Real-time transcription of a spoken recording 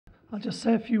I'll just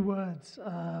say a few words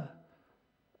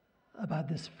about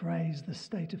this phrase, the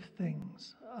state of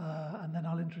things, and then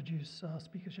I'll introduce our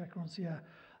speaker, Jacques Rancière.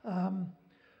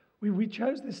 We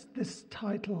chose this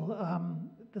title,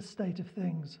 the state of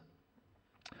things,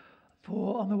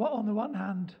 for on the one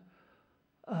hand,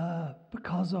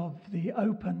 because of the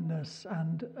openness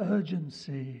and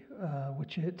urgency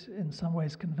which it in some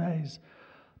ways conveys,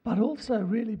 but also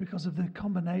really because of the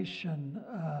combination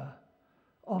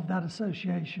of that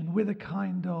association with a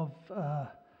kind of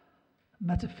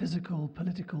metaphysical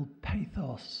political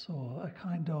pathos, or a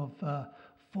kind of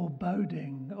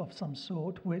foreboding of some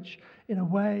sort, which in a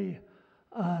way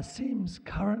seems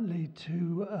currently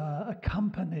to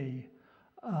accompany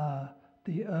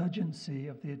the urgency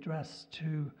of the address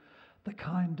to the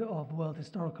kind of world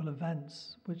historical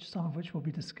events, some of which will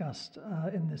be discussed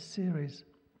in this series.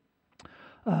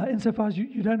 Insofar as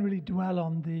you don't really dwell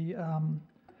on the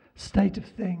state of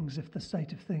things if the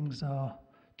state of things are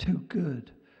too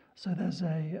good. So there's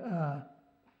a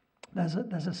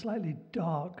slightly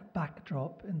dark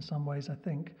backdrop in some ways, I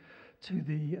think, to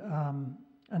the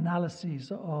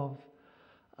analyses of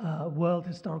world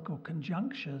historical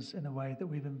conjunctures, in a way, that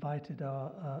we've invited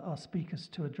our speakers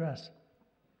to address.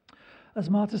 As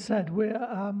Marta said,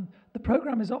 the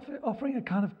program is offering a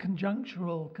kind of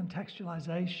conjunctural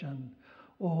contextualization,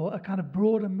 or a kind of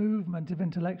broader movement of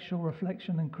intellectual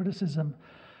reflection and criticism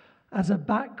as a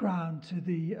background to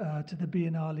the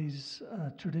Biennale's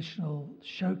traditional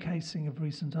showcasing of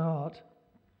recent art,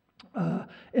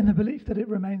 in the belief that it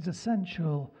remains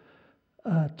essential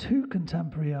to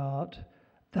contemporary art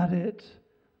that it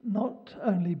not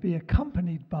only be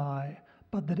accompanied by,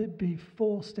 but that it be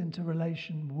forced into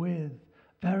relation with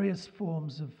various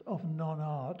forms of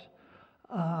non-art.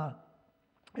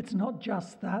 It's not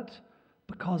just that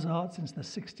because art since the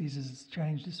 60s has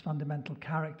changed its fundamental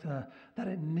character, that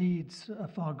it needs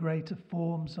far greater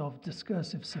forms of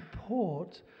discursive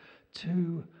support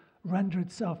to render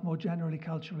itself more generally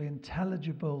culturally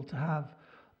intelligible, to have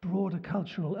broader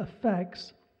cultural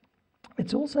effects.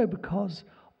 It's also because,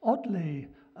 oddly,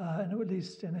 and at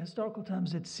least in historical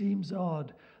terms, it seems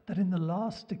odd that in the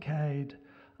last decade,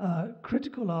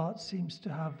 critical art seems to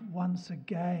have once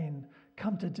again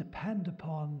come to depend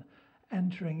upon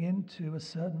entering into a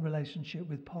certain relationship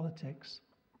with politics.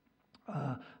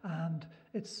 And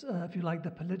it's, if you like,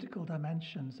 the political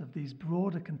dimensions of these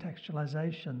broader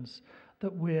contextualizations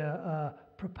that we're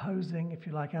proposing, if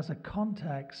you like, as a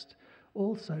context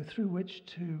also through which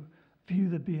to view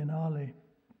the Biennale.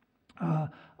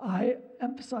 I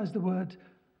emphasize the word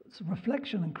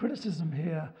reflection and criticism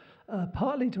here,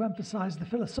 partly to emphasize the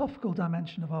philosophical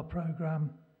dimension of our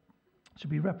program, which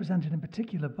will be represented in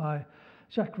particular by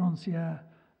Jacques Rancière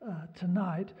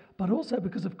tonight, but also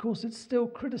because, of course, it's still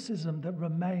criticism that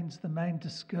remains the main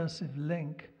discursive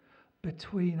link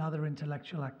between other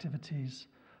intellectual activities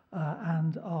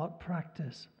and art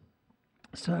practice.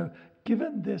 So,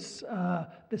 given this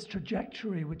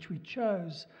trajectory which we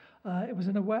chose, it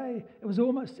was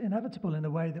almost inevitable in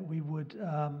a way that we would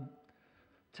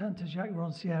turn to Jacques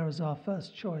Rancière as our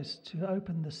first choice to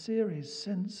open the series,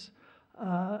 since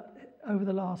over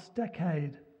the last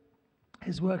decade,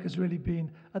 his work has really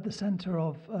been at the center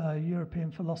of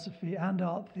European philosophy and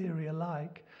art theory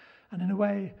alike. And in a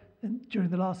way, during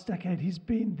the last decade, he's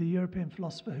been the European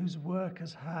philosopher whose work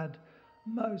has had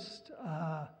most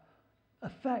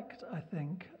effect, I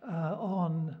think,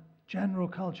 on general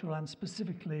cultural and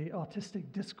specifically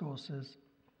artistic discourses.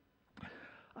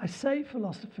 I say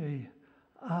philosophy,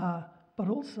 but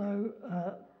also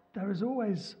there is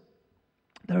always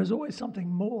something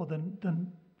more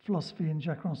than philosophy in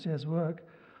Jacques Rancière's work.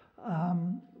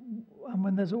 And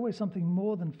when there's always something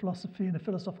more than philosophy in a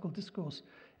philosophical discourse,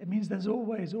 it means there's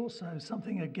always also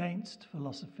something against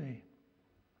philosophy.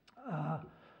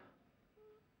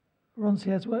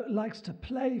 Rancière's work likes to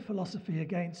play philosophy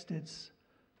against its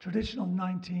traditional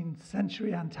 19th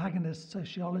century antagonist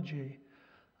sociology,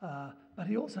 but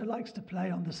he also likes to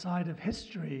play on the side of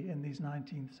history in these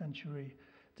 19th century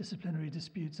disciplinary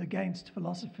disputes against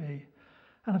philosophy.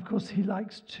 And of course, he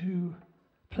likes to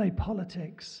play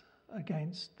politics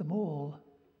against them all.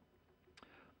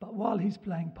 But while he's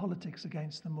playing politics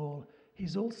against them all,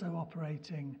 he's also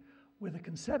operating with a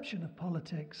conception of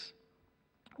politics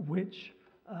which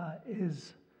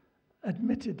is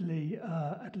admittedly,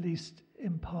 at least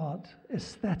in part,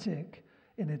 aesthetic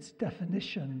in its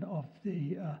definition of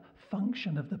the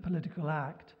function of the political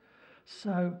act.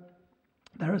 So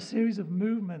there are a series of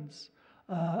movements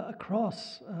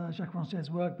across Jacques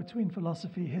Rancière's work between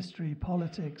philosophy, history,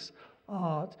 politics,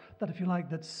 art, that, if you like,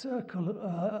 that circle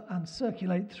and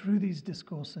circulate through these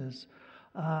discourses.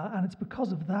 And it's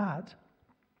because of that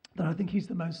that I think he's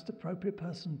the most appropriate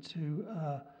person to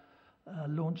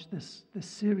launch this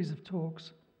series of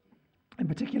talks. In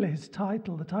particular, the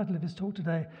title of his talk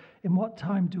today, "In What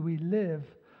Time Do We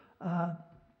Live?"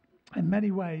 In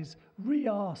many ways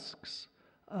re-asks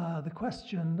the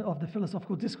question of the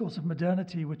philosophical discourse of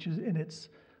modernity, which is in its,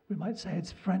 we might say,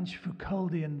 its French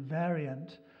Foucauldian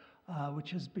variant,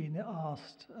 which has been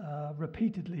asked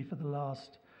repeatedly for the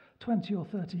last 20 or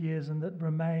 30 years, and that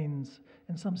remains,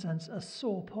 in some sense, a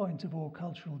sore point of all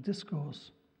cultural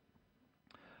discourse.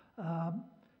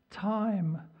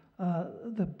 Time,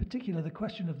 the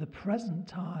question of the present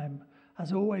time,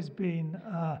 has always been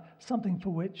something for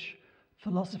which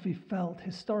philosophy felt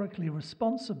historically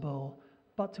responsible,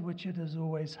 but to which it has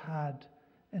always had,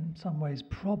 in some ways,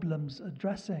 problems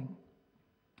addressing.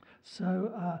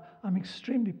 So I'm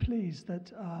extremely pleased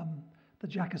that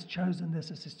Jack has chosen this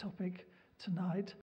as his topic tonight.